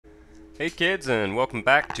Hey kids, and welcome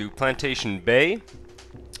back to Plantation Bay.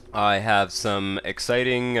 I have some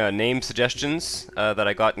exciting name suggestions that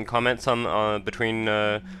I got in comments on between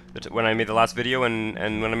when I made the last video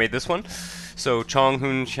and when I made this one. So Chong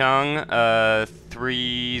Hoon Chang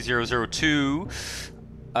 3002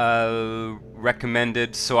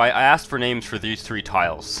 recommended. So I asked for names for these three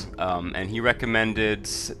tiles, and he recommended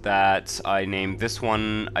that I name this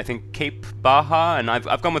one, I think, Cape Baja, and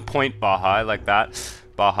I've gone with Point Baja. I like that.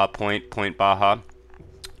 Baja Point, Point Baja,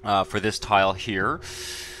 for this tile here.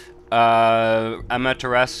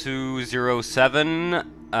 Amaterasu07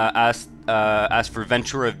 asked for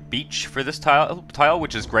Ventura Beach for this tile,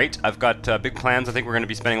 which is great. I've got big plans. I think we're going to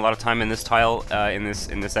be spending a lot of time in this tile in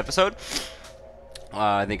this episode.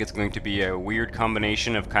 I think it's going to be a weird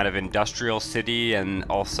combination of kind of industrial city and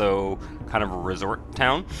also kind of a resort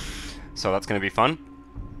town. So that's going to be fun.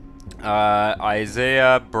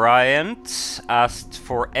 Isaiah Bryant asked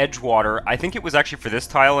for Edgewater. I think it was actually for this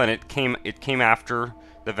tile, and it came after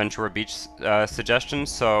the Ventura Beach suggestion,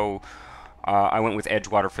 so I went with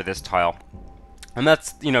Edgewater for this tile. And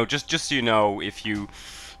that's, just so you know, if you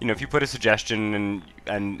put a suggestion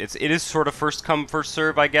and it is sort of first come first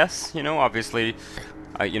serve, I guess. Obviously,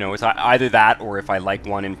 it's either that or if I like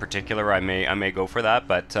one in particular, I may go for that.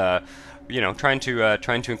 But trying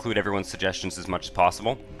to include everyone's suggestions as much as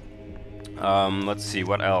possible. Let's see,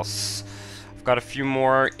 what else? I've got a few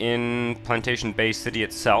more in Plantation Bay City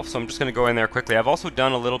itself, so I'm just going to go in there quickly. I've also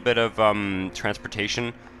done a little bit of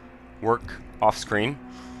transportation work off screen.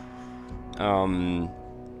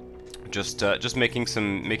 Just making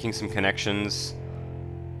some connections.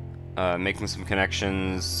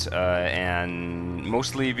 And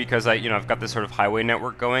mostly because I've got this sort of highway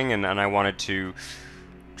network going, and I wanted to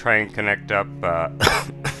try and connect up.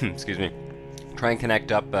 Excuse me. Try and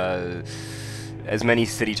connect up as many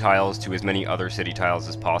city tiles to as many other city tiles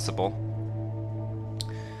as possible.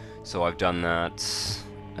 So I've done that.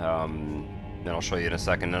 Then I'll show you in a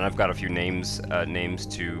second. And I've got a few names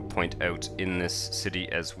to point out in this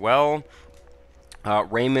city as well.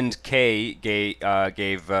 Raymond K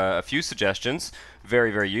gave a few suggestions,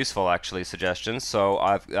 very useful actually suggestions. So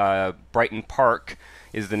I've Brighton Park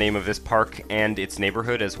is the name of this park and its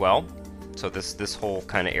neighborhood as well. So this whole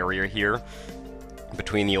kind of area here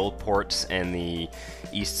between the old ports and the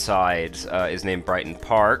east side is named Brighton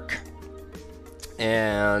Park.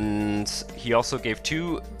 And he also gave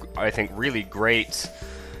two, I think, really great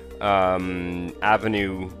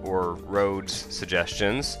avenue or road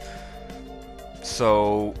suggestions.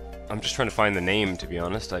 So I'm just trying to find the name, to be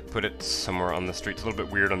honest. I put it somewhere on the street. It's a little bit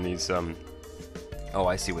weird on these. Oh,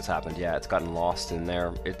 I see what's happened. Yeah, it's gotten lost in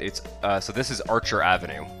there. So this is Archer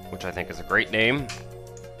Avenue, which I think is a great name.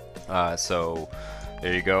 So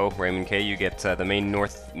there you go, Raymond K. You get the main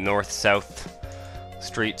north-south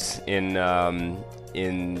streets in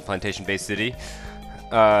Plantation Bay City.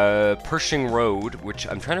 Pershing Road, which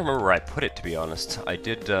I'm trying to remember where I put it, to be honest. I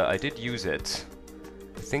did use it.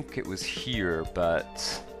 I think it was here,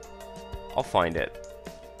 but I'll find it.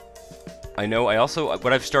 I know.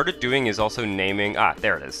 What I've started doing is also naming.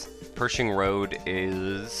 There it is. Pershing Road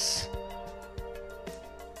is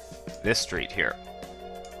this street here,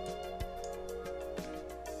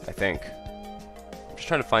 I think. I'm just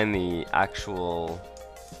trying to find the actual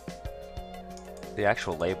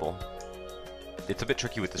label. It's a bit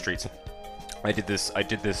tricky with the streets. I did this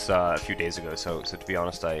a few days ago, so to be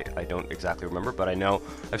honest, I don't exactly remember, but I know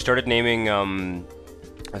I've started naming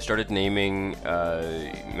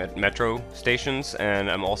metro stations,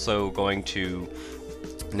 and I'm also going to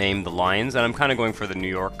name the lines, and I'm kind of going for the New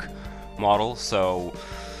York model. So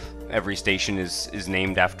every station is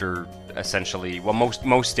named after, essentially, well,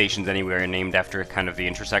 most stations anyway are named after kind of the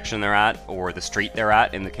intersection they're at or the street they're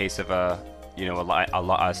at. In the case of a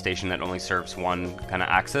station that only serves one kind of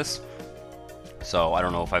axis. So I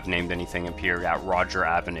don't know if I've named anything up here. Yeah, Roger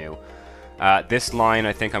Avenue. This line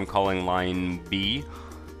I think I'm calling line B,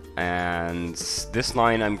 and this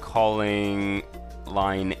line I'm calling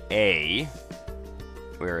line A.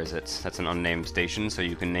 Where is it? That's an unnamed station, so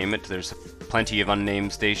you can name it. There's plenty of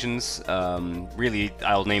unnamed stations. Really,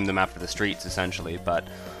 I'll name them after the streets, essentially, but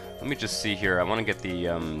let me just see here. I want to get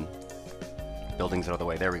the buildings out of the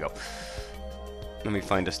way. There we go. Let me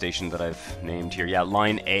find a station that I've named here. Yeah,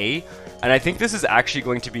 line A. And I think this is actually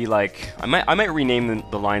going to be like... I might rename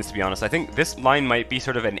the lines, to be honest. I think this line might be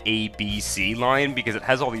sort of an ABC line because it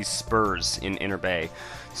has all these spurs in Inner Bay.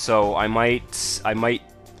 So I might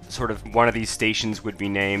sort of... One of these stations would be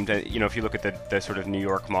named... if you look at the sort of New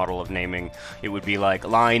York model of naming, it would be like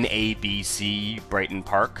line ABC Brighton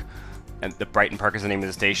Park. and the Brighton Park is the name of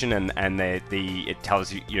the station, and it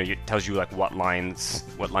tells you, it tells you like what lines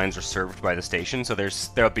are served by the station. So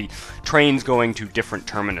there'll be trains going to different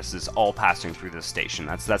terminuses, all passing through this station.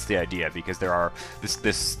 That's the idea, because there are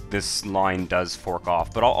this line does fork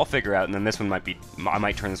off, but I'll figure out. And then this one I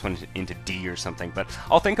might turn this one into D or something. But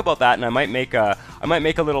I'll think about that, and I might make a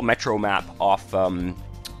little metro map off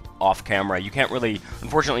camera. You can't really,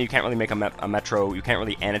 unfortunately, you can't really make a metro. You can't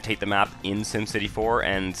really annotate the map in SimCity 4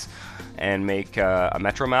 and make a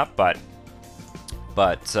metro map, but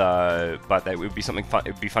that would be something fun.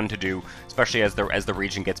 It would be fun to do, especially as the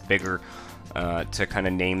region gets bigger, to kind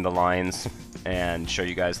of name the lines and show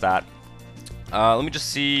you guys that. Let me just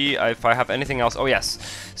see if I have anything else. Oh yes,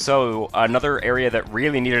 so another area that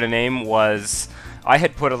really needed a name was, I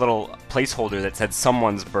had put a little placeholder that said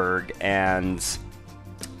Someone'sburg, and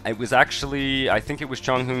it was actually, I think it was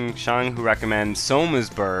Chonghung Shang who recommended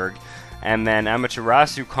Somersburg, and then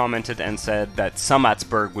Amaterasu commented and said that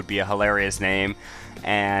Samatsburg would be a hilarious name,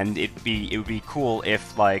 and it would be cool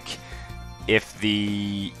if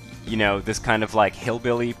the this kind of like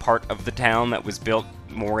hillbilly part of the town that was built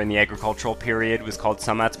more in the agricultural period was called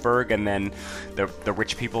Samatsburg, and then the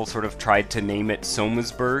rich people sort of tried to name it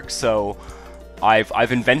Somersburg. So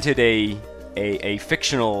I've invented a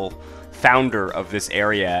fictional founder of this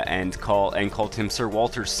area and called him Sir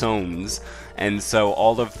Walter Soames, and so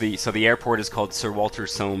the airport is called Sir Walter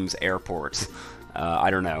Soames Airport.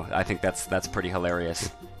 I don't know. I think that's pretty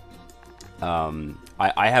hilarious. I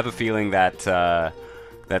have a feeling that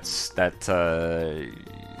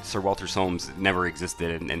Sir Walter Soames never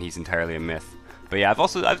existed, and he's entirely a myth. But yeah,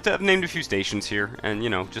 I've named a few stations here, and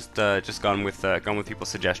just gone with people's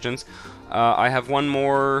suggestions. I have one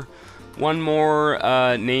more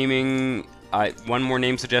name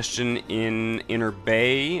suggestion in Inner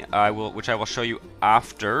Bay, which I will show you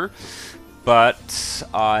after. But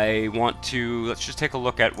let's just take a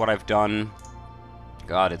look at what I've done.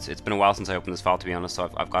 God, it's been a while since I opened this file, to be honest,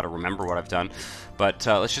 so I've got to remember what I've done. But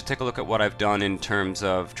let's just take a look at what I've done in terms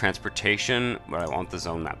of transportation. But I want the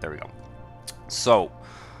zone map. There we go. So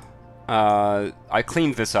I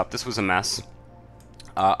cleaned this up. This was a mess.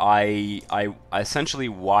 I essentially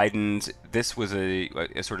widened. This was a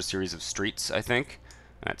sort of series of streets, I think.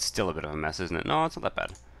 That's still a bit of a mess, isn't it? No, it's not that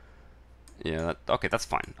bad. Yeah, okay, that's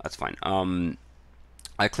fine. That's fine.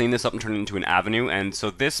 I cleaned this up and turned it into an avenue, and so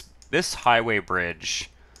this highway bridge,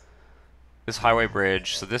 so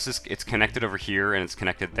it's connected over here and it's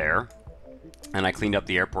connected there, and I cleaned up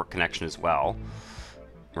the airport connection as well.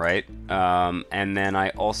 Right, and then I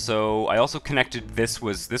also connected. This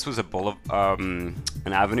was an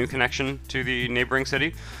avenue connection to the neighboring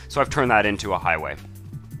city, so I've turned that into a highway,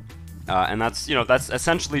 and that's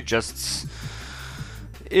essentially just,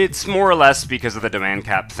 it's more or less because of the demand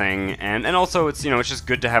cap thing, and also it's it's just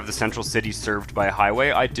good to have the central city served by a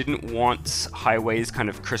highway. I didn't want highways kind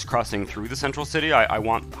of crisscrossing through the central city. I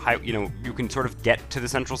want you can sort of get to the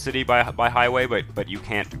central city by highway, but you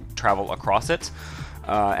can't travel across it.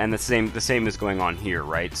 And the same is going on here,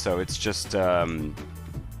 right? So it's just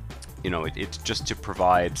it's just to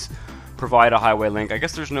provide a highway link. I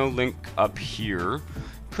guess there's no link up here.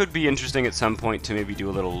 Could be interesting at some point to maybe do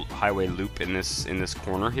a little highway loop in this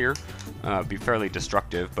corner here. Be fairly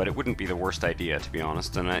destructive, but it wouldn't be the worst idea, to be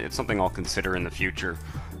honest. And it's something I'll consider in the future.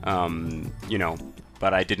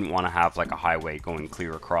 But I didn't want to have like a highway going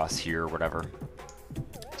clear across here or whatever.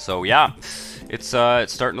 So yeah, it's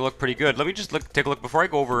starting to look pretty good. Let me just take a look before I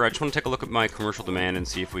go over. I just want to take a look at my commercial demand and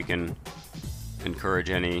see if we can encourage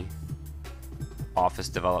any office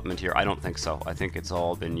development here. I don't think so. I think it's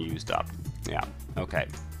all been used up. Yeah. Okay.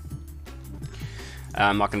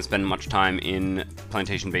 I'm not going to spend much time in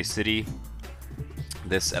Plantation Bay City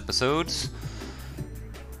this episode.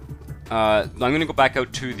 I'm going to go back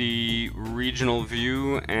out to the regional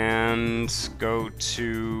view and go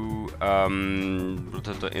to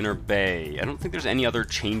the Inner Bay. I don't think there's any other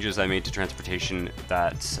changes I made to transportation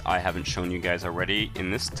that I haven't shown you guys already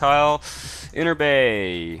in this tile. Inner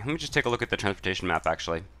Bay. Let me just take a look at the transportation map,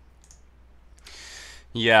 actually.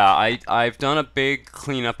 Yeah, I've done a big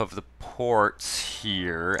cleanup of the ports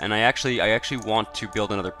here, and I actually want to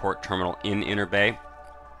build another port terminal in Inner Bay.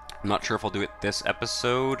 I'm not sure if I'll do it this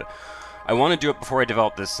episode. I want to do it before I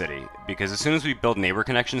develop this city, because as soon as we build neighbor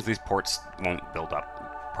connections, these ports won't build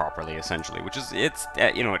up properly, essentially. Which is, it's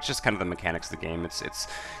just kind of the mechanics of the game.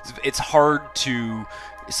 It's hard to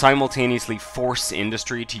simultaneously force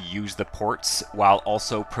industry to use the ports while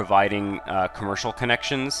also providing commercial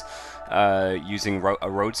connections using a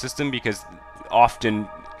road system, because often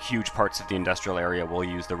huge parts of the industrial area will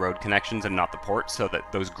use the road connections and not the ports, so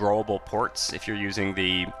that those growable ports, if you're using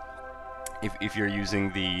the if you're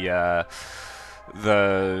using the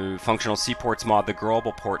functional seaports mod, the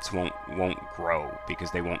growable ports won't grow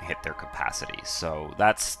because they won't hit their capacity. So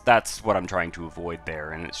that's what I'm trying to avoid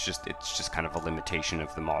there, and it's just kind of a limitation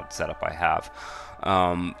of the mod setup I have.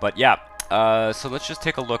 But yeah, so let's just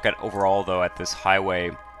take a look at overall though at this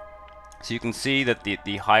highway. So you can see that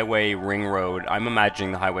the highway ring road, I'm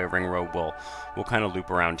imagining the highway ring road will kind of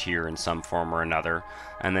loop around here in some form or another,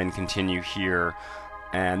 and then continue here.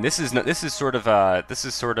 And this is sort of a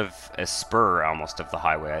spur almost of the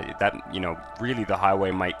highway. That, you know, really the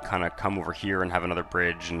highway might kind of come over here and have another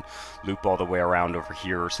bridge and loop all the way around over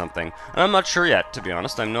here or something. And I'm not sure yet, to be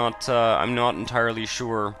honest. I'm not entirely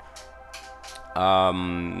sure.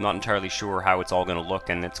 Not entirely sure how it's all going to look,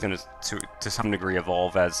 and it's going to some degree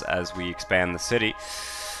evolve as we expand the city.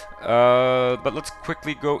 But let's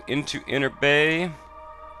quickly go into Inner Bay.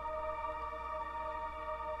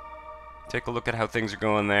 Take a look at how things are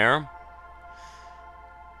going there.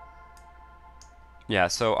 Yeah,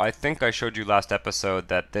 so I think I showed you last episode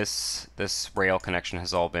that this rail connection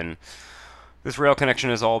has all been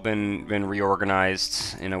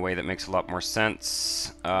reorganized in a way that makes a lot more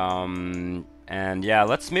sense. And yeah,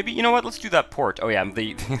 let's maybe, you know what, let's do that port. Oh yeah,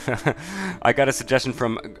 I got a suggestion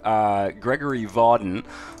from Gregory Vauden,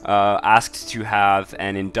 asked to have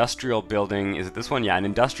an industrial building, is it this one? Yeah, an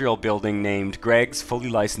industrial building named Greg's Fully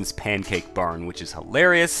Licensed Pancake Barn, which is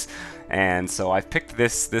hilarious. And so I've picked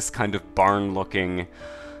this kind of barn-looking,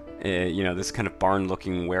 you know, this kind of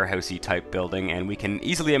barn-looking warehousey type building, and we can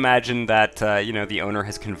easily imagine that you know, the owner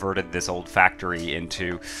has converted this old factory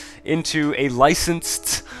into a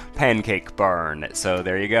licensed pancake barn. So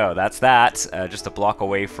there you go. That's that. Just a block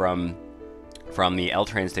away from the L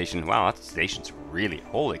train station. Wow, that station's really,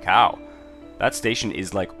 holy cow! That station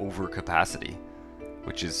is like over capacity,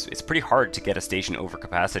 which is, it's pretty hard to get a station over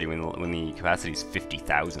capacity when the capacity is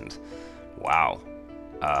 50,000. Wow.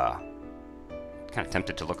 Kind of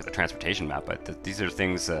tempted to look at the transportation map, but these are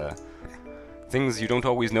things you don't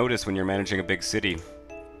always notice when you're managing a big city.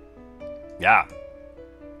 Yeah.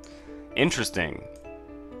 Interesting.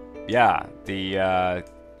 Yeah,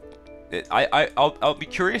 I'll be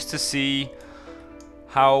curious to see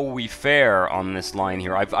how we fare on this line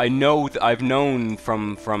here. I've known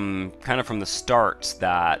from the start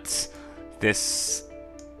that this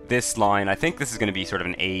line, I think this is going to be sort of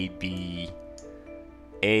an A, B,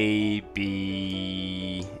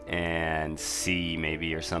 and C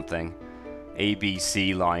maybe, or something. A, B,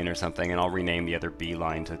 C line or something, and I'll rename the other B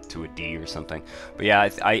line to a D or something. But yeah,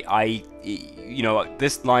 you know,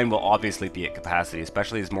 this line will obviously be at capacity,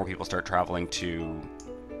 especially as more people start traveling to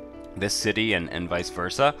this city and vice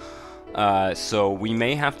versa. So we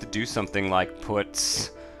may have to do something like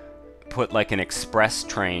put like an express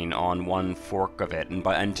train on one fork of it,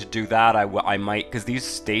 and to do that I might, because these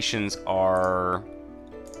stations are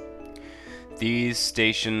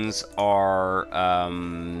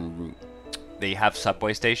they have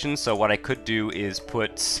subway stations, so what I could do is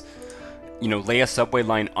put, you know, lay a subway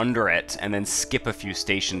line under it and then skip a few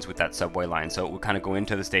stations with that subway line, so it would kind of go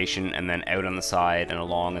into the station and then out on the side and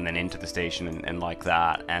along and then into the station and like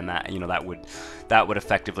that, and that, you know, that would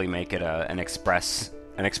effectively make it an express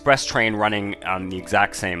train running on the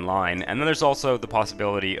exact same line. And then there's also the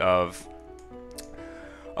possibility of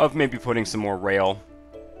maybe putting some more rail,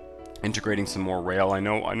 integrating some more rail. I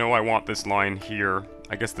know I want this line here.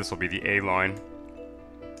 I guess this will be the A line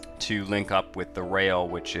to link up with the rail,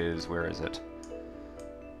 which is, where is it?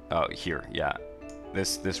 Oh, here, yeah.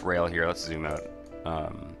 This rail here, let's zoom out.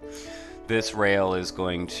 This rail is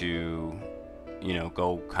going to, you know,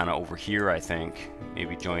 go kind of over here, I think.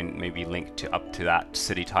 Maybe link up to that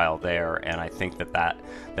city tile there, and I think that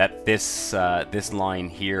this line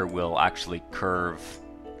here will actually curve.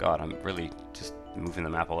 God, I'm really just moving the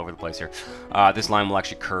map all over the place here. This line will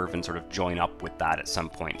actually curve and sort of join up with that at some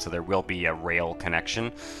point, so there will be a rail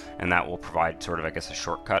connection, and that will provide sort of, I guess, a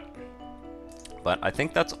shortcut. But I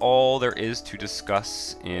think that's all there is to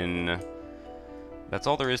discuss in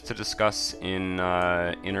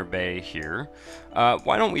Inner Bay here.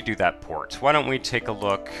 Why don't we do that port? Why don't we take a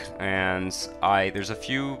look? And there's a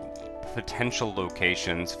few potential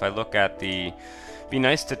locations. If I look at be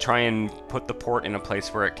nice to try and put the port in a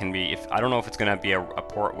place where it can be, I don't know if it's going to be a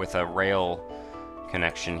port with a rail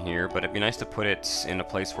connection here, but it'd be nice to put it in a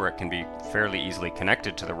place where it can be fairly easily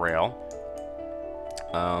connected to the rail.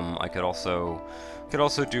 I could also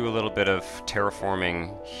do a little bit of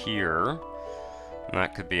terraforming here, and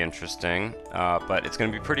that could be interesting, but it's going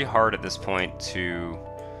to be pretty hard at this point to,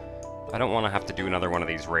 I don't want to have to do another one of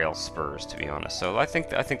these rail spurs, to be honest. So I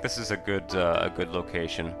think this is a good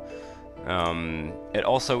location. It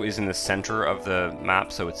also is in the center of the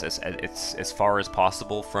map, so it's as far as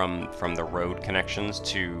possible from the road connections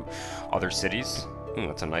to other cities. Ooh,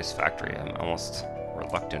 that's a nice factory. I'm almost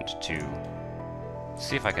reluctant to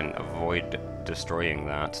see if I can avoid destroying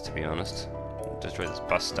that, to be honest. Destroy this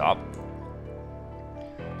bus stop.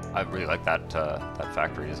 I really like that that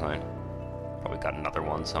factory design. Probably got another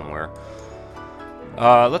one somewhere.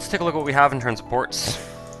 Let's take a look at what we have in terms of ports.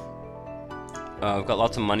 We've got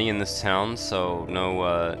lots of money in this town, so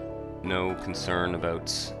no concern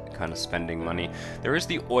about kind of spending money. There is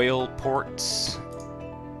the oil ports.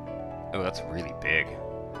 Oh, that's really big.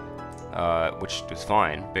 Which is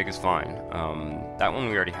fine. Big is fine. That one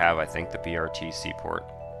we already have, I think, the BRT seaport.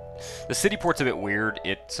 The city port's a bit weird.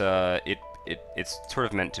 It's sort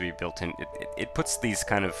of meant to be built in. It puts these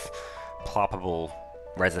kind of ploppable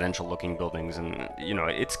residential-looking buildings, and you know,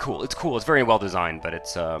 it's cool. It's cool. It's very well designed, but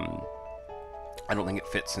it's I don't think it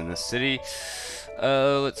fits in this city.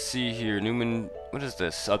 Let's see here, Newman. What is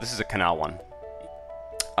this? Oh, this is a canal one.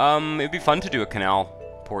 It'd be fun to do a canal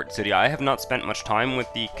port city. I have not spent much time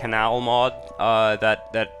with the canal mod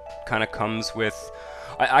that kind of comes with.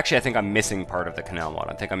 Actually, I think I'm missing part of the canal mod.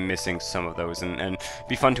 I think I'm missing some of those, and it'd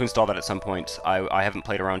be fun to install that at some point. I haven't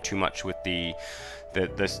played around too much with the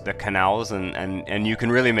canals, and you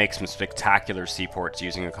can really make some spectacular seaports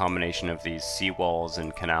using a combination of these seawalls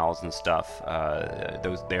and canals and stuff.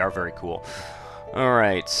 They are very cool. All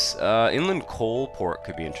right, inland coal port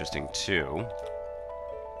could be interesting too.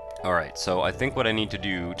 All right, so I think what I need to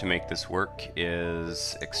do to make this work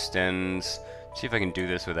is extend. See if I can do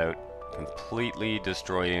this without completely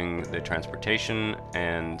destroying the transportation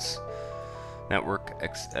and network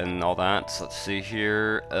and all that. So let's see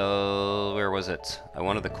here. Where was it? I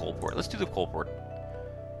wanted the coal port. Let's do the coal port.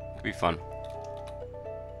 Could be fun.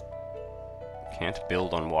 Can't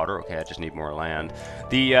build on water. Okay, I just need more land.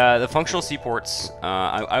 The functional seaports.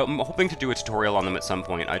 I'm hoping to do a tutorial on them at some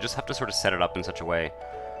point. I just have to sort of set it up in such a way.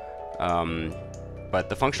 But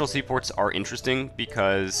the functional seaports are interesting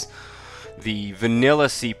because the vanilla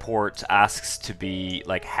seaport asks to be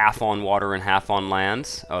like half on water and half on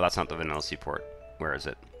land. Oh, that's not the vanilla seaport. Where is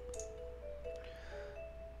it?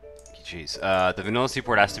 Jeez. The vanilla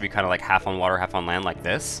seaport has to be kind of like half on water, half on land, like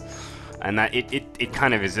this. And that it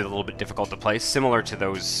kind of is a little bit difficult to place, similar to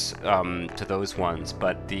those ones.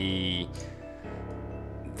 But the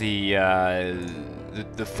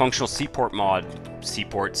functional seaport mod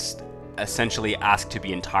seaports essentially ask to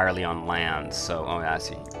be entirely on land. So oh yeah, I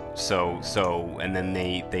see. So and then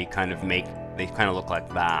they kind of look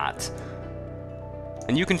like that.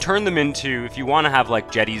 And you can turn them into, if you want to have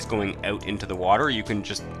like jetties going out into the water, you can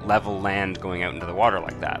just level land going out into the water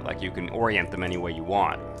like that. Like you can orient them any way you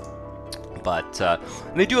want. But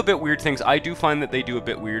they do a bit weird things. I do find that they do a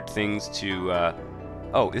bit weird things to.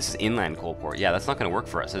 Oh, this is inland coal port. Yeah, that's not going to work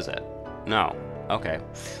for us, is it? No. Okay.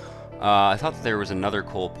 I thought that there was another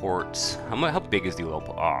coal port. How big is the oil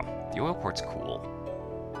port? Ah, the oil port's cool.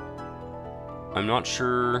 I'm not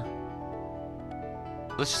sure.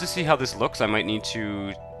 Let's just see how this looks. I might need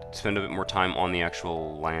to spend a bit more time on the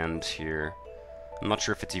actual land here. I'm not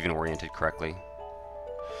sure if it's even oriented correctly.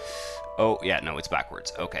 Oh, yeah, no, it's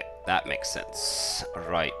backwards. Okay, that makes sense.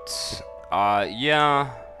 Right. Yeah.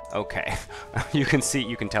 Okay. You can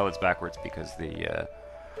tell it's backwards because the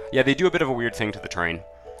yeah, they do a bit of a weird thing to the train.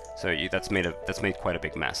 So that's made quite a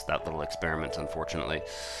big mess, that little experiment, unfortunately.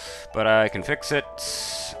 But I can fix it.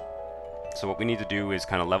 So what we need to do is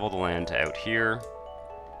kind of level the land to out here,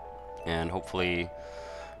 and hopefully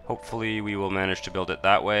we will manage to build it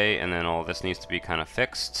that way, and then all this needs to be kind of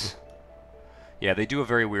fixed. Yeah, they do a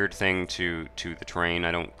very weird thing to the train.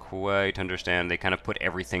 I don't quite understand. They kind of put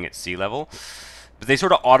everything at sea level, but they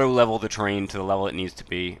sort of auto-level the train to the level it needs to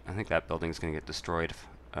be. I think that building's going to get destroyed.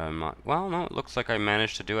 Well, no, it looks like I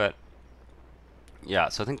managed to do it. Yeah,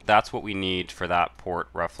 so I think that's what we need for that port,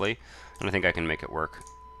 roughly, and I think I can make it work.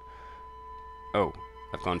 Oh,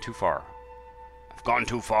 I've gone too far. I've gone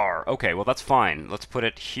too far. Okay, well, that's fine. Let's put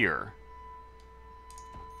it here.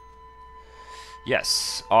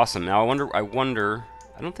 Yes, awesome. Now I wonder,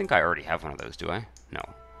 I don't think I already have one of those, do I? No.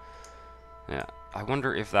 Yeah, I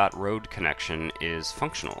wonder if that road connection is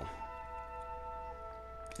functional.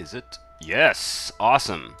 Is it? Yes,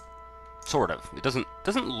 awesome. Sort of. It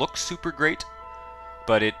doesn't look super great,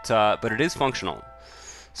 but it is functional.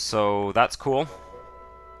 So that's cool.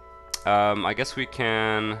 I guess we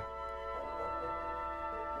can.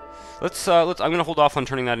 Let's. I'm gonna hold off on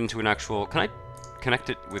turning that into an actual. Can I connect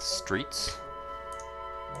it with streets?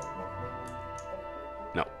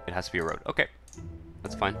 No, it has to be a road. Okay,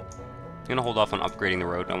 that's fine. I'm gonna hold off on upgrading the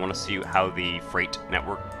road. I want to see how the freight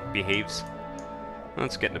network behaves. Well,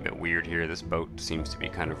 it's getting a bit weird here. This boat seems to be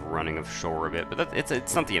kind of running ashore a bit, but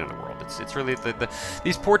it's not the end of the world. It's really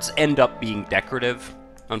these ports end up being decorative,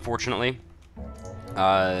 unfortunately.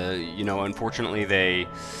 You know, unfortunately they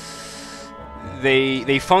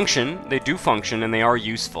function, they do function, and they are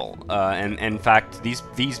useful. And in fact, these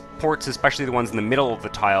ports, especially the ones in the middle of the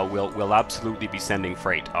tile, will absolutely be sending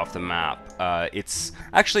freight off the map. It's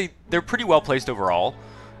actually, they're pretty well placed overall.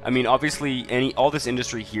 I mean, obviously, all this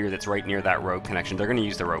industry here that's right near that road connection, they're going to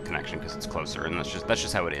use the road connection because it's closer, and that's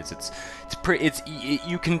just how it is.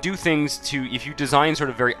 You can do things to, if you design sort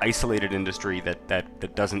of very isolated industry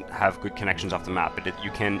that doesn't have good connections off the map, but you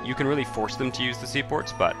can really force them to use the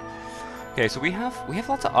seaports. But okay, so we have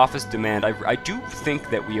lots of office demand. I do think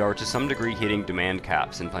that we are to some degree hitting demand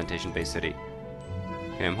caps in Plantation Bay City.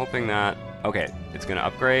 Okay, I'm hoping that, okay, it's going to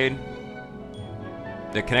upgrade.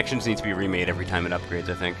 The connections need to be remade every time it upgrades,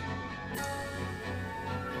 I think.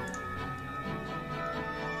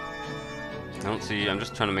 I don't see, I'm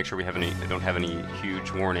just trying to make sure we don't have any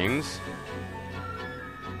huge warnings.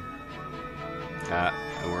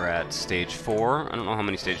 We're at stage 4. I don't know how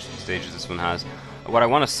many stages this one has. What I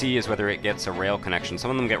want to see is whether it gets a rail connection.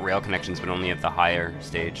 Some of them get rail connections, but only at the higher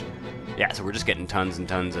stage. Yeah, so we're just getting tons and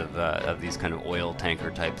tons of these kind of oil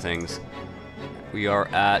tanker type things. We are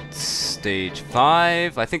at stage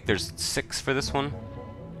 5. I think there's 6 for this one.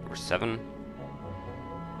 Or 7.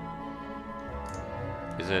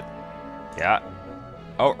 Is it? Yeah.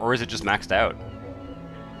 Oh, or is it just maxed out?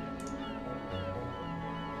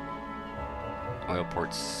 Oil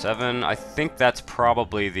port 7. I think that's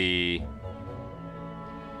probably the...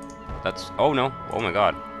 That's... Oh no. Oh my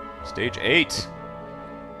god. Stage 8.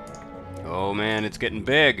 Oh man, it's getting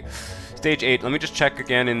big. Stage 8, let me just check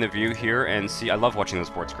again in the view here and see. I love watching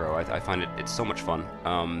those ports grow. I find it's so much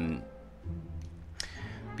fun.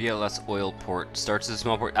 BLS oil port starts as a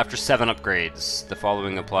small port. After 7 upgrades, the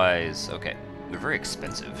following applies. Okay, they're very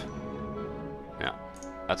expensive. Yeah,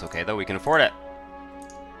 that's okay though, we can afford it.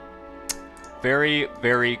 Very,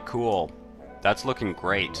 very cool. That's looking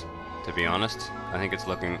great, to be honest. I think it's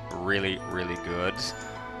looking really, really good.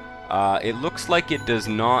 It looks like it does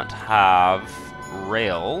not have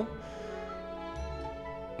rail,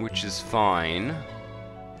 which is fine.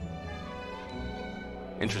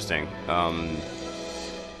 Interesting. Of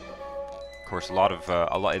course, a lot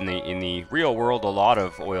in the real world, a lot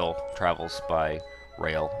of oil travels by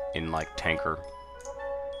rail in like tanker.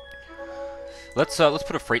 Let's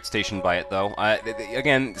put a freight station by it though.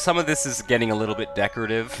 Again, some of this is getting a little bit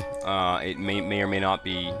decorative. It may or may not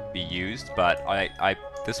be used, but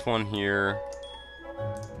this one here,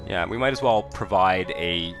 yeah, we might as well provide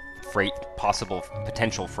a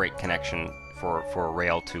potential freight connection for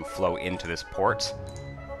rail to flow into this port.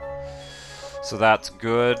 So that's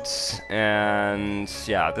good, and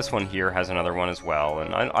yeah, this one here has another one as well,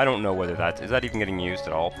 and I don't know whether is that even getting used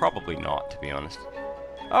at all. Probably not, to be honest.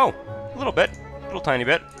 Oh, a little bit, a little tiny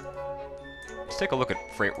bit. Let's take a look at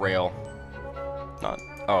freight rail.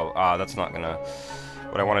 That's not gonna.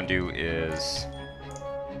 What I want to do is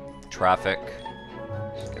traffic.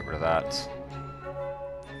 Let's get rid of that.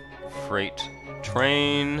 Freight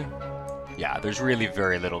train. Yeah, there's really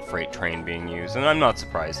very little freight train being used, and I'm not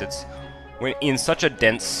surprised. It's in such a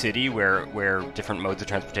dense city where different modes of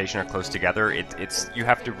transportation are close together. You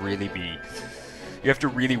have to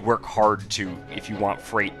really work hard if you want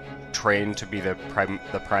freight train to be the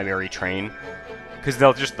primary train, because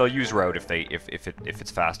they'll use road if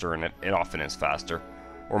it's faster, and it often is faster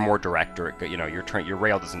or more direct, or your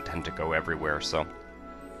rail doesn't tend to go everywhere. So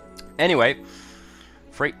anyway.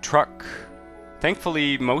 Freight truck.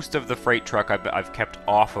 Thankfully, most of the freight truck I've kept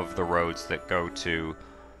off of the roads that go to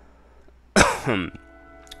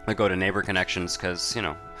neighbor connections, because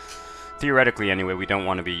theoretically anyway, we don't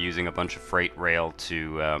want to be using a bunch of freight rail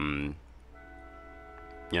to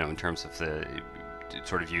in terms of the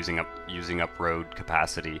sort of using up road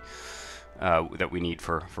capacity that we need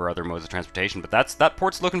for other modes of transportation. But that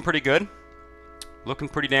port's looking pretty good, looking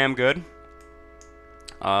pretty damn good.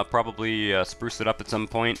 Probably spruce it up at some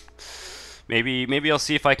point. Maybe I'll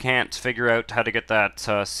see if I can't figure out how to get that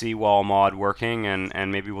seawall mod working,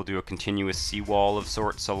 and maybe we'll do a continuous seawall of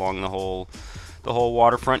sorts along the whole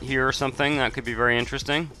waterfront here or something. That could be very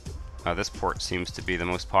interesting. This port seems to be the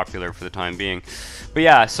most popular for the time being. But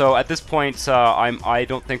yeah, so at this point, I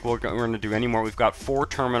don't think we're going to do any more. We've got 4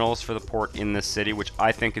 terminals for the port in this city, which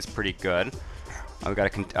I think is pretty good. We've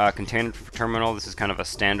got a container terminal. This is kind of a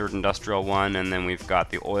standard industrial one, and then we've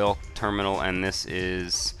got the oil terminal, and this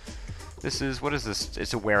is what is this?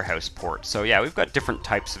 It's a warehouse port. So yeah, we've got different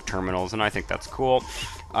types of terminals, and I think that's cool.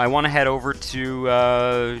 I want to head over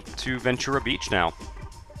to Ventura Beach now,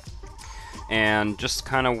 and just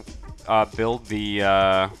kind of build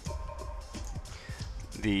the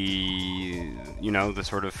you know, the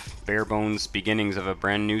sort of bare bones beginnings of a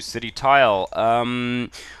brand new city tile.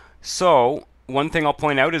 So one thing I'll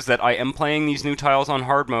point out is that I am playing these new tiles on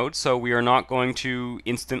hard mode, so we are not going to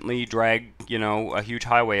instantly drag, you know, a huge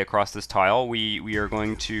highway across this tile. We are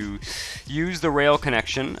going to use the rail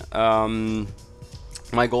connection.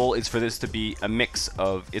 My goal is for this to be a mix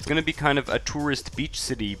of, it's going to be kind of a tourist beach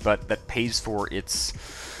city, but that pays for its,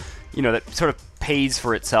 you know, that sort of pays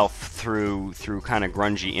for itself through kind of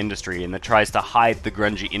grungy industry, and that tries to hide the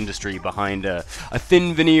grungy industry behind a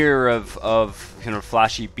thin veneer of you know,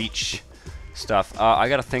 flashy beach stuff. I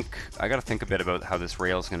gotta think a bit about how this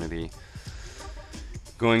rail is going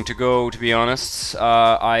to go. To be honest,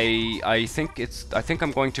 I think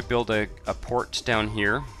I'm going to build a port down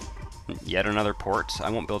here. Yet another port. I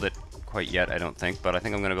won't build it quite yet, I don't think, but I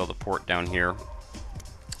think I'm going to build a port down here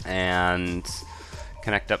and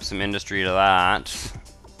connect up some industry to that.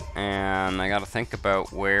 And I got to think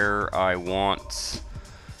about where I want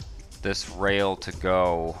this rail to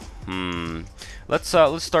go. Let's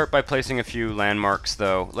start by placing a few landmarks,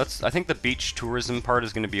 though. I think the beach tourism part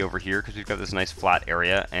is going to be over here because we've got this nice flat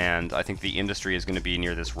area, and I think the industry is going to be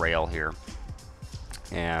near this rail here.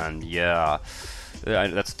 And yeah.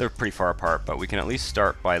 They're pretty far apart, but we can at least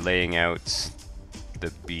start by laying out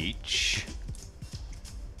the beach.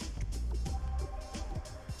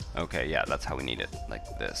 Okay, yeah, that's how we need it,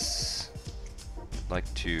 like this. I'd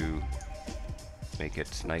like to make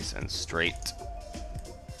it nice and straight.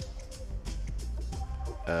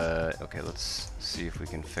 Okay, let's see if we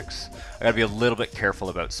can fix. I gotta be a little bit careful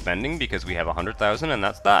about spending because we have 100,000, and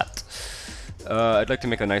that's that. I'd like to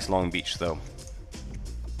make a nice long beach, though.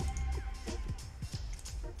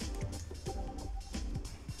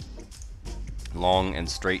 Long and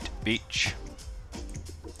straight beach.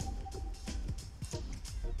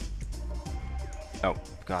 Oh,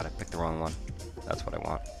 God, I picked the wrong one. That's what I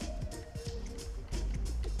want.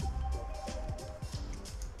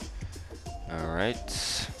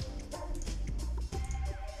 Alright.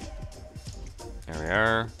 There we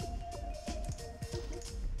are.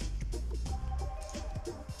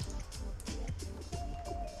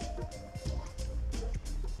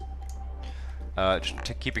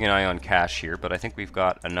 Just keeping an eye on cash here, but I think we've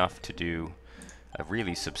got enough to do a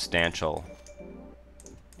really substantial.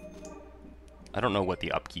 I don't know what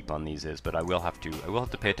the upkeep on these is, but I will have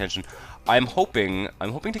to pay attention. I'm hoping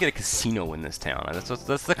to get a casino in this town.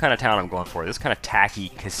 That's the kind of town I'm going for. This kind of tacky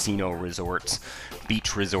casino resort,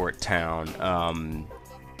 beach resort town.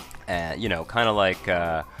 You know, kind of like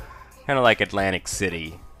Atlantic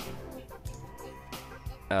City.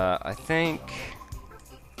 I think.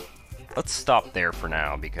 Let's stop there for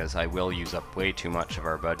now because I will use up way too much of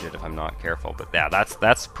our budget if I'm not careful. But yeah,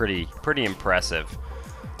 that's pretty impressive.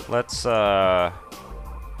 Let's kind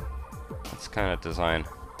of design.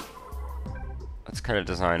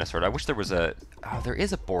 A sort. I wish there was a. Oh, there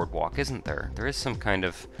is a boardwalk, isn't there? There is some kind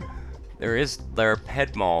of. There are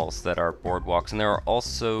ped malls that are boardwalks, and there are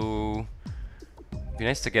also. It'd be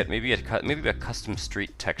nice to get maybe a custom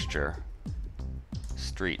street texture.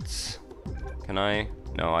 Streets. Can I?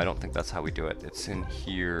 No, I don't think that's how we do it. It's in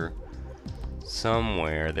here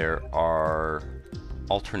somewhere. There are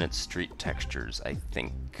alternate street textures, I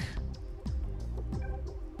think.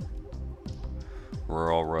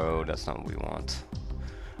 Rural road, that's not what we want.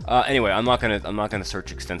 Anyway, I'm not gonna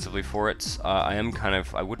search extensively for it.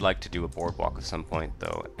 I would like to do a boardwalk at some point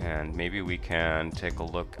though, and maybe we can take a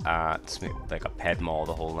look at like a ped mall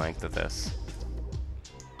the whole length of this.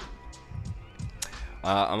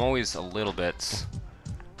 I'm always a little bit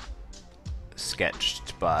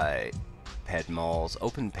sketched by ped malls.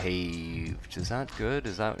 Open paved, is that good?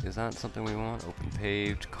 Is that something we want? Open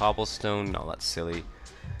paved, cobblestone, no, that's silly.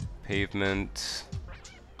 Pavement,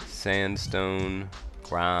 sandstone,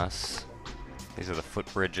 grass. These are the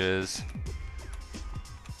footbridges.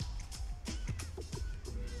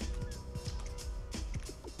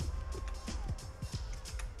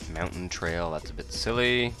 Mountain trail, that's a bit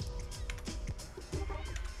silly.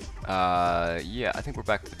 Yeah, I think we're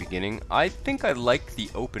back to the beginning. I think I like the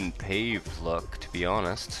open paved look, to be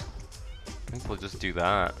honest. I think we'll just do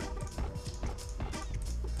that.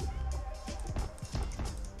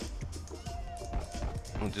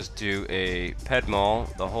 We'll just do a ped mall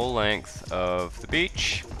the whole length of the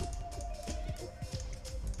beach.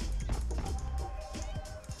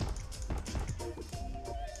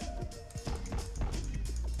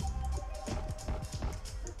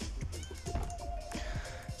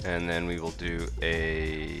 And then we will do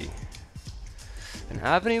an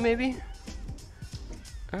avenue, maybe?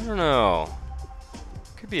 I don't know.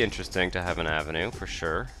 be interesting to have an avenue, for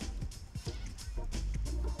sure.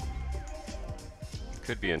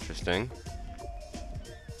 Could be interesting.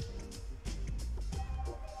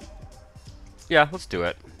 Yeah, let's do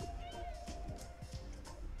it.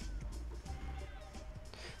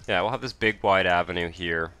 Yeah, we'll have this big wide avenue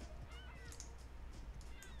here.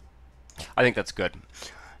 I think that's good.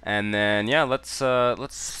 And then yeah, let's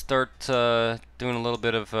start doing a little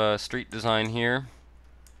bit of street design here.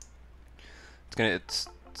 It's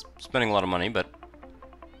spending a lot of money, but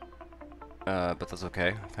that's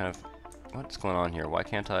okay. Kind of, what's going on here? Why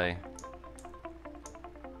can't I?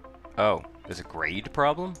 Oh, there's a grade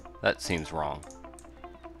problem? That seems wrong.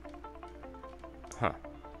 Huh.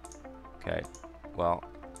 Okay. Well.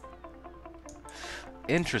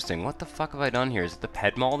 Interesting. What the fuck have I done here? Is it the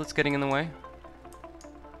ped mall that's getting in the way?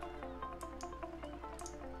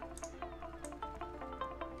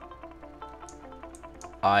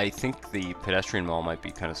 I think the pedestrian mall might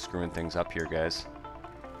be kind of screwing things up here, guys.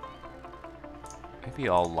 Maybe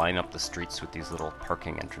I'll line up the streets with these little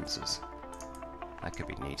parking entrances. That could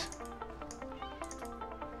be neat.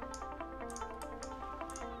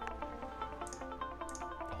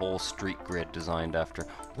 The whole street grid designed after...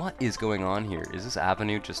 What is going on here? Is this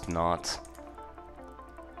avenue just not...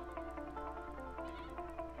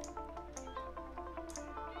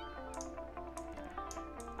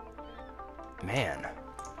 Man.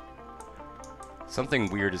 Something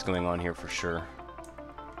weird is going on here for sure.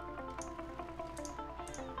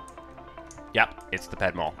 Yep, it's the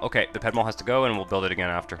ped mall. Okay, the ped mall has to go and we'll build it again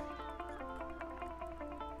after.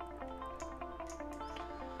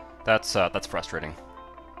 That's frustrating.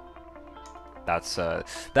 That's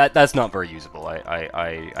not very usable.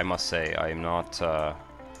 I must say I am not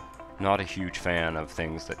a huge fan of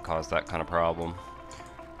things that cause that kind of problem.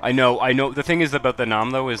 I know. The thing is about the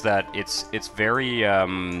NAM though is that it's very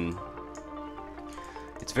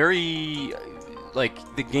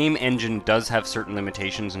like the game engine does have certain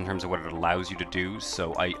limitations in terms of what it allows you to do.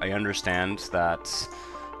 So I understand that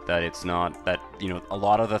it's not that, you know, a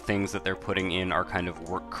lot of the things that they're putting in are kind of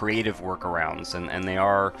creative workarounds, and they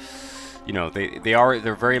are, you know,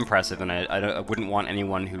 they're very impressive, and I wouldn't want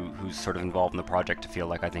anyone who's sort of involved in the project to feel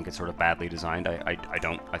like I think it's sort of badly designed. I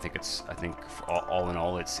don't. I think all in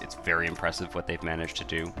all it's very impressive what they've managed to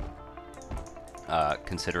do,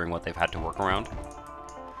 considering what they've had to work around.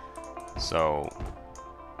 So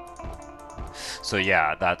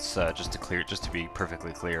yeah, that's just to be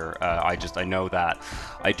perfectly clear. I know that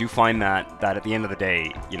I do find that at the end of the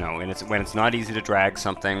day, you know, and when it's not easy to drag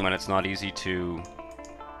something, when it's not easy to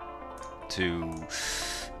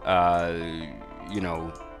you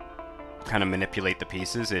know, kind of manipulate the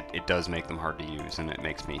pieces, it does make them hard to use, and it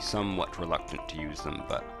makes me somewhat reluctant to use them.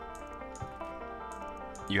 But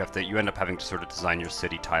you end up having to sort of design your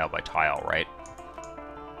city tile by tile, right?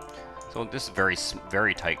 So this is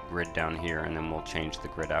very tight grid down here, and then we'll change the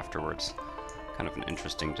grid afterwards. Kind of an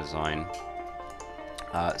interesting design.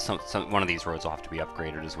 One of these roads will have to be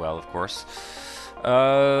upgraded as well, of course.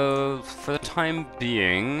 For the time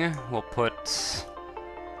being, I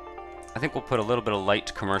think we'll put a little bit of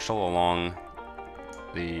light commercial along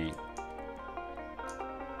the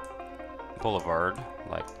boulevard,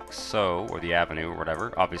 like so, or the avenue, or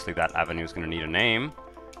whatever. Obviously that avenue is going to need a name.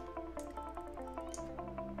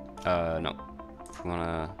 No. If we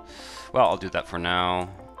wanna... Well, I'll do that for now.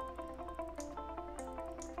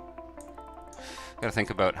 Gotta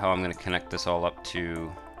think about how I'm gonna connect this all up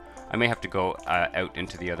to... I may have to go out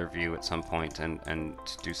into the other view at some point and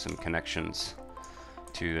do some connections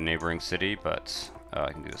to the neighboring city, but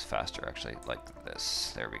I can do this faster, actually, like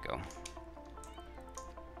this. There we go.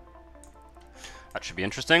 That should be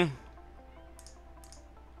interesting.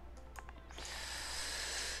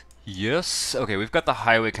 Yes, okay, we've got the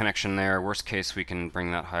highway connection there. Worst case, we can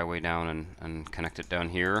bring that highway down and connect it down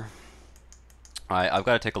here. I've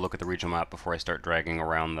got to take a look at the regional map before I start dragging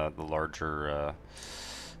around the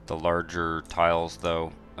larger tiles,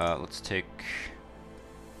 though. Let's take...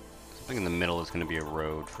 Something in the middle is going to be a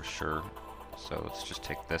road for sure. So let's just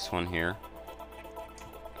take this one here.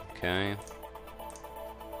 Okay.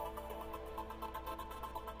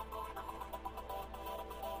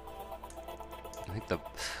 I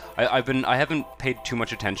think I haven't paid too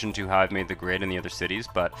much attention to how I've made the grid in the other cities,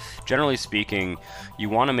 but generally speaking, you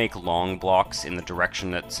want to make long blocks in the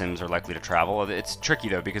direction that Sims are likely to travel. It's tricky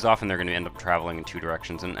though, because often they're going to end up traveling in two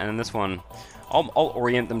directions, and in this one, I'll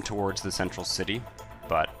orient them towards the central city,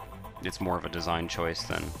 but it's more of a design choice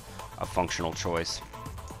than a functional choice.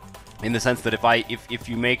 In the sense that if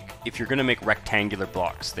you're going to make rectangular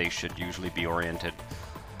blocks, they should usually be oriented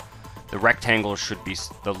the rectangle should be,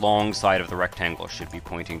 the long side of the rectangle should be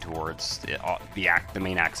pointing towards the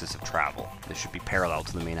main axis of travel. This should be parallel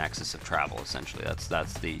to the main axis of travel, essentially. That's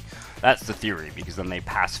the theory, because then they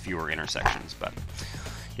pass fewer intersections. But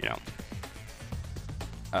you know,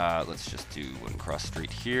 let's just do one cross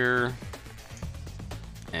street here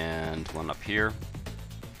and one up here.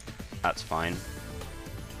 That's fine.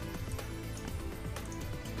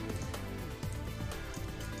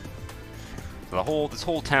 So this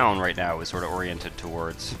whole town right now is sort of oriented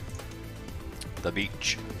towards the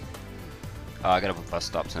beach. I gotta put bus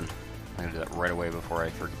stops in. I'm gonna do that right away before I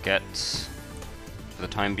forget. For the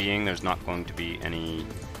time being, there's not going to be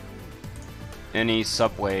any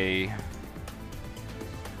subway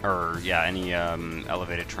or yeah, any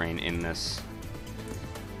elevated train in this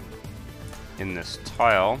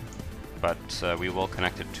tile, but we will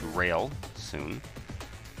connect it to rail soon.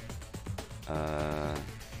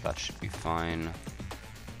 That should be fine.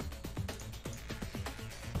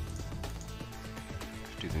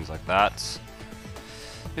 Do things like that.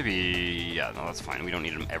 Maybe, yeah, no, that's fine. We don't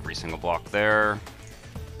need them every single block there.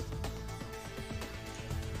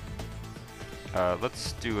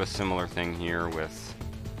 Let's do a similar thing here with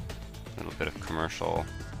a little bit of commercial.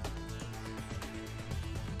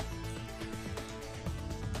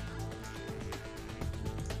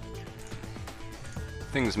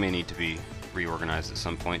 Things may need to be reorganized at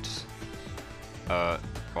some point.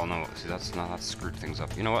 Well, no, see, that's screwed things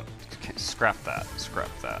up. You know what? Scrap that. Scrap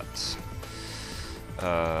that.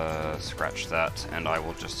 Scratch that, and I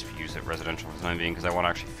will just use it residential for the time being because I want to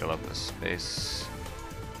actually fill up this space.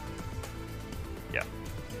 Yeah.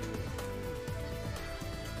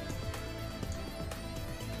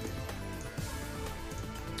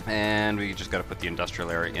 And we just got to put the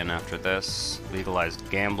industrial area in after this. Legalized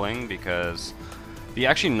gambling, because it'd be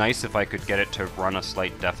actually nice if I could get it to run a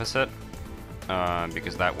slight deficit,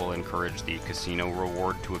 because that will encourage the casino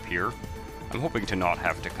reward to appear. I'm hoping to not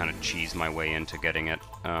have to kind of cheese my way into getting it.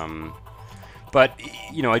 But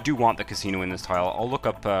you know, I do want the casino in this tile. I'll look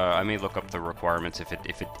up. I may look up the requirements if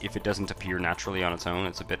it doesn't appear naturally on its own.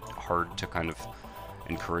 It's a bit hard to kind of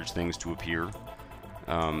encourage things to appear.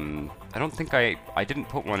 I don't think I didn't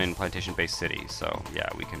put one in Plantation Bay City, so yeah,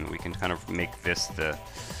 we can kind of make this.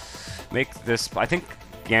 I think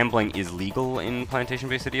gambling is legal in Plantation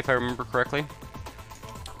Bay City, if I remember correctly.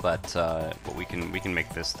 But we can make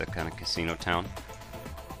this the kind of casino town.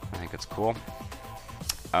 I think it's cool.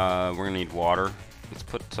 We're gonna need water. Let's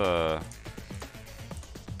put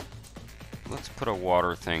a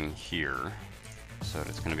water thing here, so that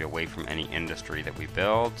it's gonna be away from any industry that we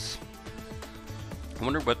build. I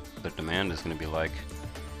wonder what the demand is gonna be like.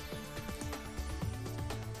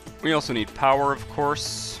 We also need power, of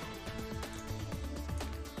course.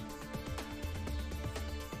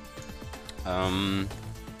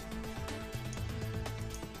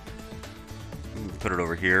 Put it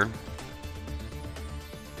over here.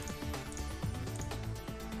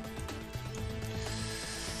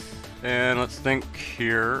 And let's think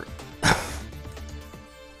here.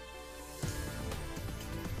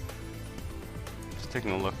 Just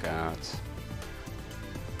taking a look at.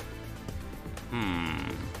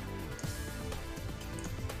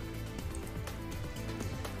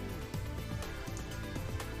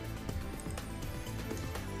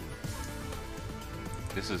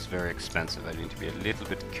 This is very expensive. I need to be a little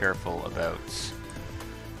bit careful about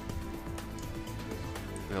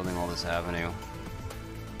building all this avenue.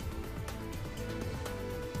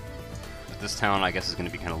 But this town, I guess, is going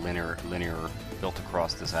to be kind of linear, built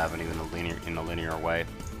across this avenue in a linear way.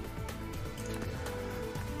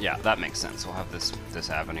 Yeah, that makes sense. We'll have this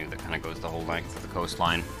avenue that kind of goes the whole length of the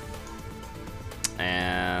coastline.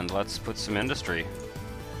 And let's put some industry.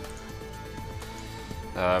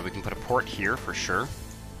 We can put a port here for sure.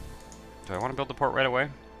 Do I want to build the port right away?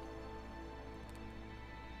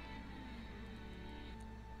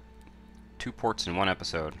 Two ports in one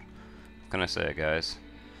episode. What can I say, guys?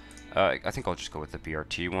 I think I'll just go with the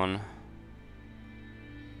BRT one.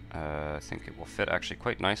 I think it will fit actually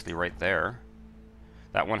quite nicely right there.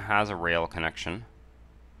 That one has a rail connection.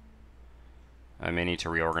 I may need to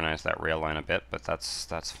reorganize that rail line a bit, but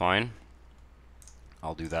that's fine.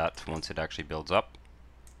 I'll do that once it actually builds up.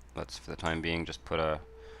 Let's, for the time being, just put a...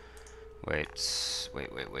 Wait.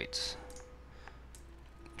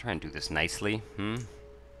 Try and do this nicely.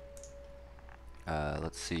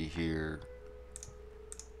 Let's see here.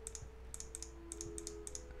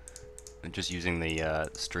 I'm just using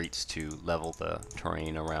the streets to level the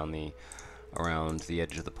terrain around the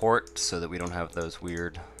edge of the port, so that we don't have those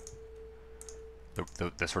weird...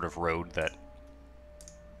 The sort of road that...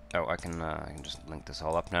 Oh, I can just link this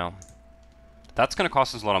all up now. That's going to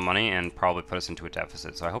cost us a lot of money and probably put us into a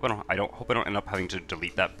deficit. So I hope I don't end up having to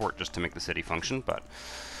delete that port just to make the city function. But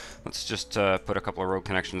let's just put a couple of road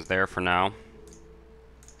connections there for now.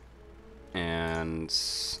 And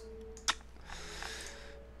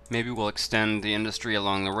maybe we'll extend the industry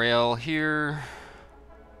along the rail here.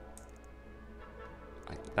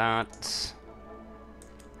 Like that.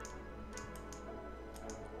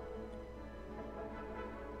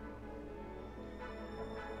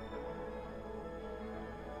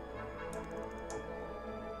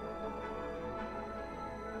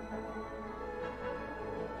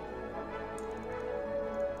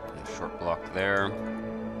 Short block there.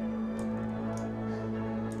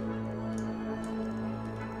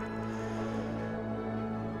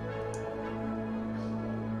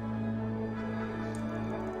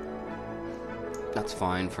 That's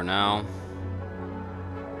fine for now.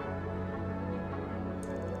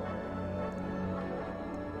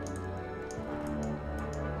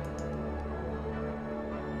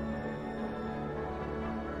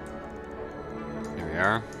 There we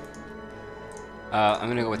are. I'm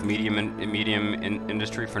gonna go with medium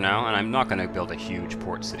industry for now, and I'm not gonna build a huge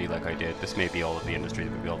port city like I did. This may be all of the industry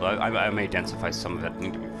that we build. I may densify some of it. I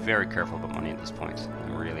need to be very careful about money at this point.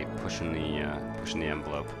 I'm really pushing the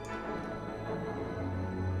envelope.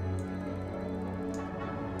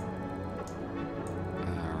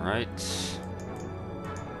 All right,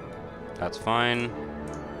 that's fine.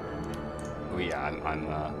 Oh yeah,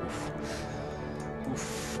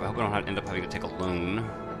 oof. I hope I don't end up having to take a loan.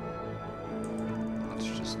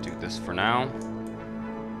 Just do this for now.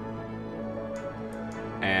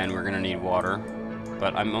 And we're gonna need water,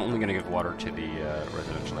 but I'm only gonna give water to the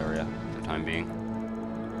residential area for the time being.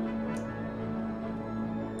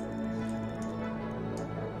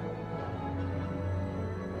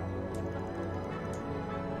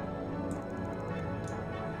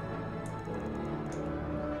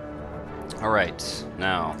 Alright,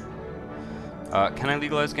 now can I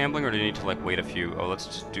legalize gambling, or do you need to like wait a few? Oh, let's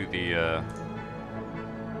just do the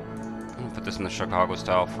put this in the Chicago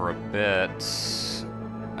style for a bit,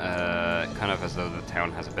 kind of as though the town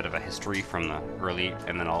has a bit of a history from the early,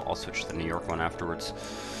 and then I'll switch to the New York one afterwards.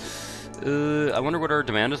 I wonder what our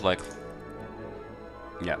demand is like.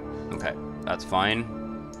 Yeah, okay, that's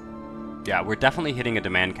fine. Yeah, we're definitely hitting a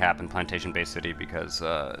demand cap in Plantation Bay City because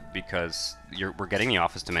we're getting the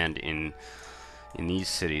office demand in these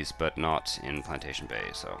cities, but not in Plantation Bay,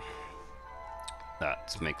 so.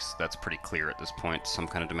 That's pretty clear at this point. Some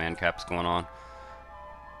kind of demand cap's going on.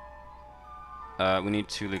 We need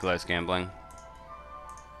to legalize gambling.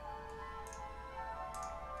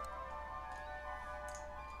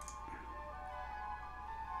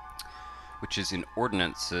 Which is in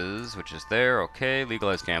ordinances, which is there. Okay,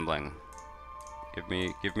 legalize gambling. Give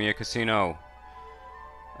me a casino.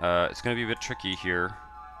 It's gonna be a bit tricky here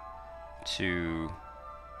to.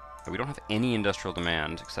 We don't have any industrial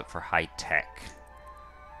demand except for high tech.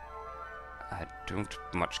 I don't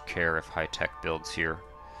much care if high-tech builds here.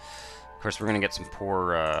 Of course, we're going to get some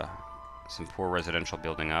poor residential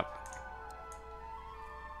building up.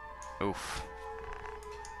 Oof.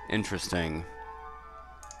 Interesting.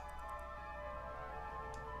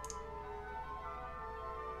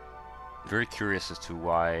 Very curious as to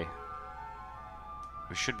why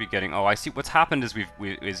we should be getting. Oh, I see. What's happened is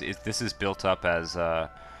this is built up as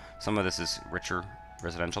some of this is richer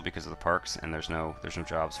residential because of the parks, and there's no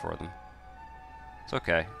jobs for them. It's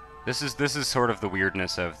okay. This is sort of the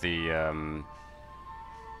weirdness of the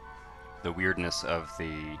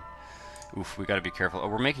Oof, we gotta be careful. Oh,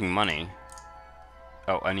 we're making money.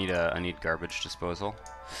 Oh, I need garbage disposal.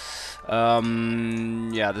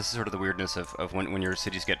 Yeah, this is sort of the weirdness of when your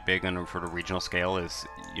cities get big on a sort of regional scale. Is,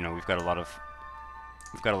 you know, we've got a lot of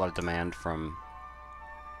demand from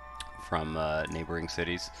neighboring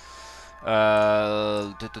cities,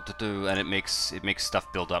 and it makes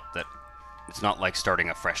stuff build up that. It's not like starting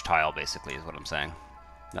a fresh tile, basically, is what I'm saying.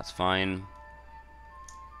 That's fine.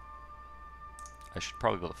 I should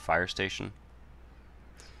probably build a fire station.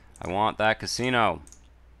 I want that casino.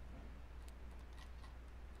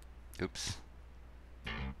 Oops.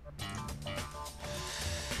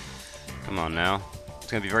 Come on now.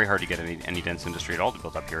 It's going to be very hard to get any dense industry at all to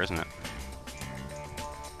build up here, isn't it?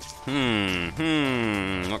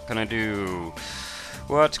 What can I do?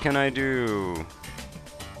 What can I do?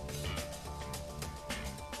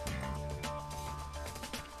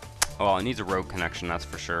 Well, it needs a road connection, that's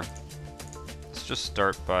for sure. Let's just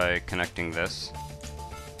start by connecting this.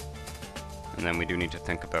 And then we do need to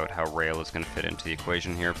think about how rail is going to fit into the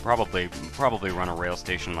equation here. Probably run a rail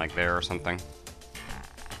station like there or something.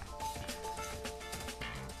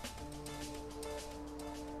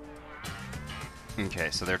 Okay,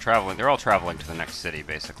 so they're traveling. They're all traveling to the next city,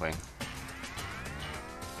 basically.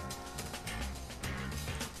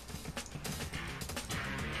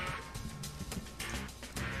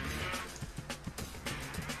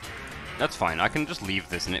 That's fine. I can just leave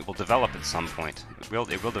this, and it will develop at some point. It will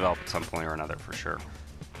develop at some point or another, for sure.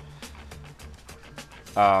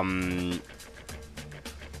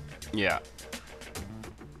 Yeah.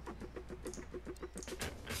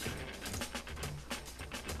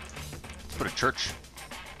 Let's put a church.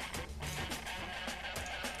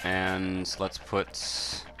 And let's put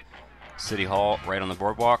City Hall right on the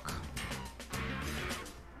boardwalk.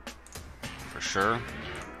 For sure.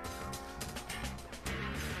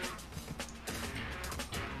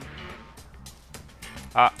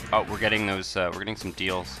 Oh, we're getting those, we're getting some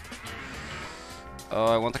deals. Oh,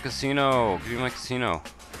 I want the casino. Give me my casino.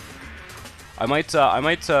 I might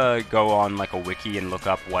go on like a wiki and look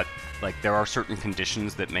up what, like, there are certain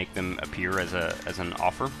conditions that make them appear as an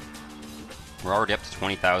offer. We're already up to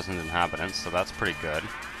 20,000 inhabitants, so that's pretty good.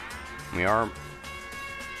 We are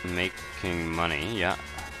making money, yeah.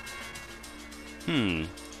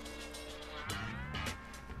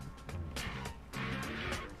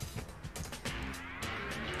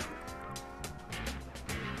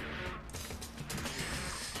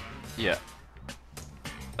 Yeah.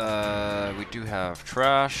 We do have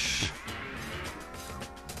trash.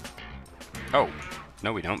 Oh,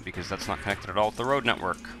 no we don't, because that's not connected at all to the road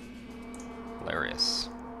network. Hilarious.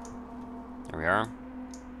 There we are.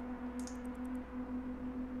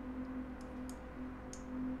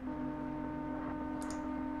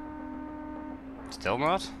 Still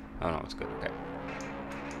not? Oh no, it's good, okay.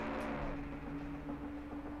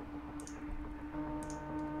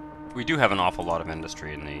 We do have an awful lot of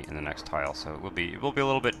industry in the next tile, so it will be a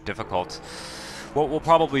little bit difficult. What we'll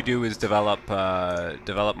probably do is develop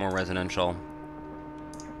more residential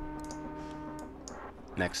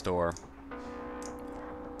next door.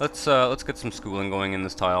 Let's get some schooling going in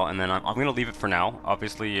this tile, and then I'm gonna leave it for now.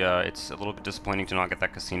 Obviously, it's a little bit disappointing to not get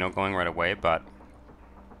that casino going right away, but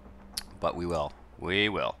we will. We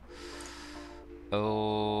will.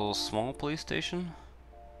 Oh, small police station.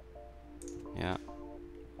 Yeah.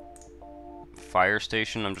 Fire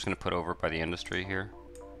station, I'm just going to put over by the industry here,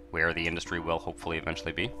 where the industry will hopefully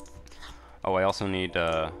eventually be. Oh, I also need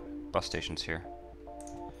bus stations here.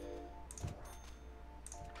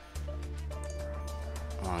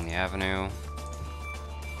 Along the avenue.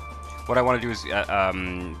 What I want to do is,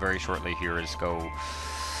 very shortly here, is go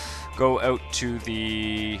out to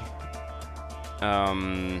the,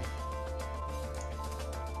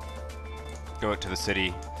 go out to the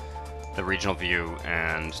city, the regional view,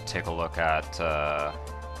 and take a look at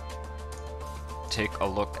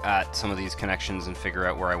some of these connections and figure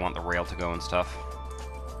out where I want the rail to go and stuff.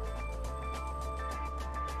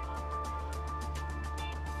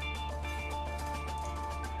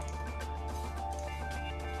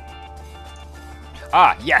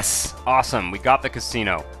 Ah, yes! Awesome, we got the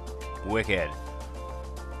casino. Wicked.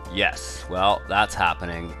 Yes, well, that's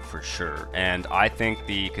happening for sure. And I think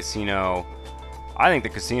the casino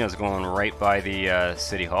is going right by the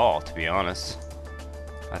city hall, to be honest.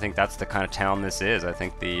 I think that's the kind of town this is. I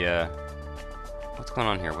think the what's going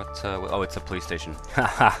on here? Oh, it's a police station.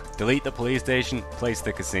 Haha. Delete the police station, place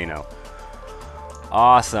the casino.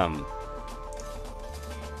 Awesome.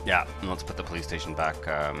 Yeah, and let's put the police station back.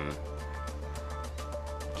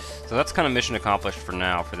 So that's kind of mission accomplished for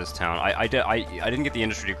now for this town. I didn't get the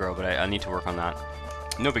industry to grow, but I need to work on that.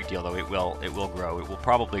 No big deal though. It will grow. It will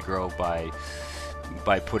probably grow by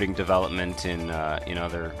putting development in the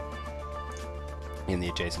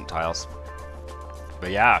adjacent tiles.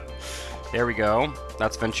 But yeah, there we go.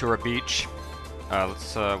 That's Ventura Beach.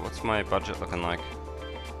 What's my budget looking like?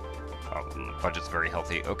 Oh, budget's very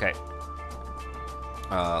healthy. Okay.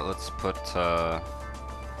 Let's put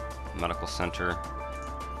medical center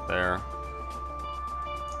there.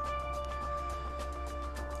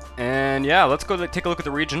 And yeah, let's go take a look at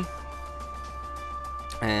the region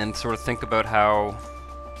and sort of think about how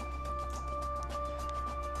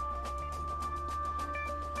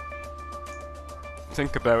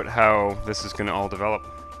this is going to all develop.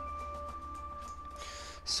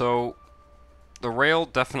 So the rail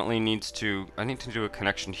definitely needs to, I need to do a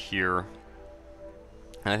connection here,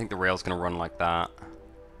 and I think the rail's going to run like that,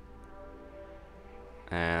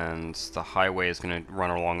 and the highway is going to run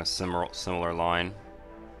along a similar line.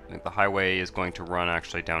 I think the highway is going to run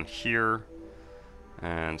actually down here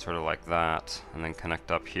and sort of like that, and then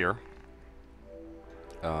connect up here.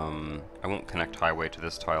 I won't connect highway to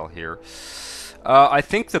this tile here. I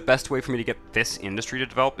think the best way for me to get this industry to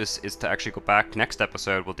develop is to actually go back. Next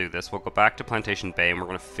episode we'll do this. We'll go back to Plantation Bay and we're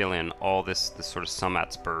going to fill in all this sort of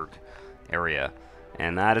Summatsburg area,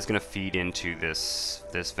 and that is going to feed into this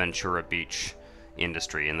Ventura Beach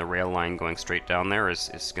industry, and the rail line going straight down there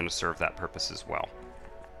is going to serve that purpose as well.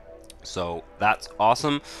 So that's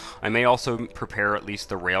awesome. I may also prepare at least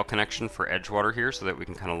the rail connection for Edgewater here so that we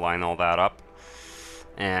can kind of line all that up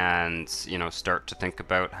and, you know, start to think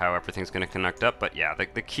about how everything's going to connect up. But yeah,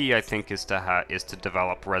 the key I think is to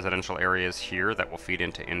develop residential areas here that will feed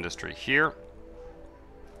into industry here.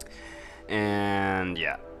 And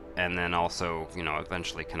yeah, and then also, you know,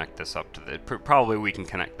 eventually connect this up to the, probably we can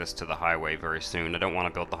connect this to the highway very soon. I don't want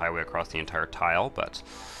to build the highway across the entire tile, but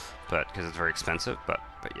because it's very expensive, but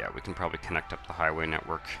yeah, we can probably connect up the highway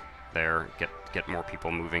network there, get more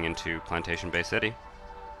people moving into Plantation Bay City.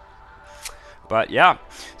 But yeah,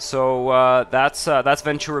 so that's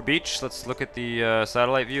Ventura Beach. Let's look at the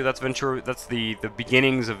satellite view. That's Ventura. That's the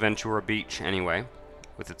beginnings of Ventura Beach, anyway,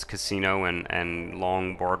 with its casino and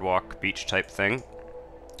long boardwalk beach type thing.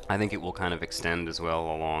 I think it will kind of extend as well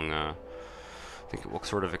along. I think it will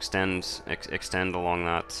sort of extend along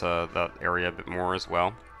that area a bit more as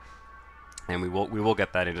well. And we will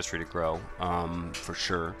get that industry to grow for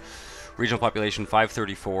sure. Regional population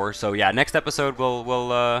 534. So yeah, next episode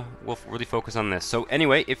we'll really focus on this. So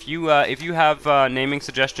anyway, if you have naming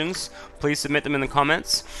suggestions, please submit them in the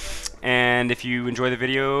comments. And if you enjoy the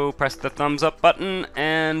video, press the thumbs up button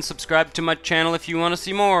and subscribe to my channel if you want to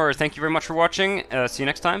see more. Thank you very much for watching. See you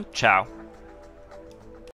next time. Ciao.